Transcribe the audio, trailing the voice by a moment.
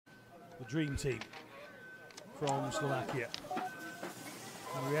the dream team from Slovakia.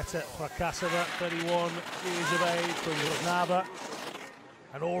 Henrieta FARKASOVA, 31 years of age, from Trnava.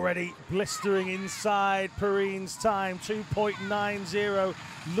 And already blistering inside Perrine's time, 2.90.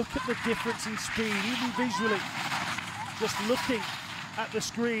 Look at the difference in speed, even visually. Just looking at the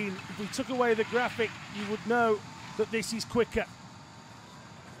screen, if we took away the graphic, you would know that this is quicker.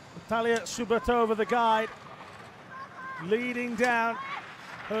 Natalia Subatova, the guide, leading down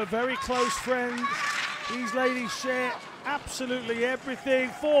her very close friend. These ladies share absolutely everything,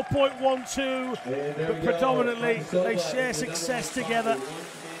 4.12, but predominantly they share success together.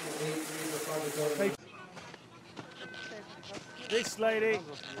 This lady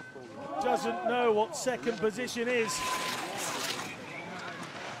doesn't know what second position is.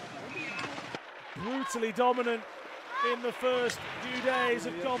 Brutally dominant in the first few days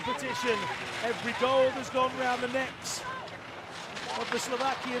of competition. Every gold has gone round the necks of the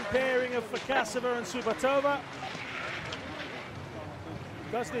Slovakian pairing of Farkasova and Subatova.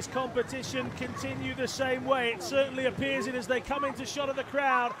 Does this competition continue the same way? It certainly appears it as they come into shot of the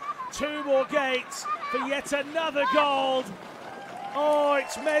crowd. Two more gates for yet another gold. Oh,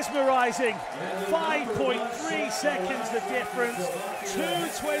 it's mesmerizing. 5.3 seconds the difference.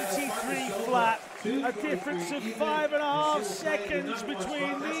 2.23 flat. A difference of 5.5 seconds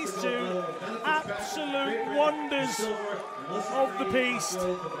between these two. Absolute wonders of the piste.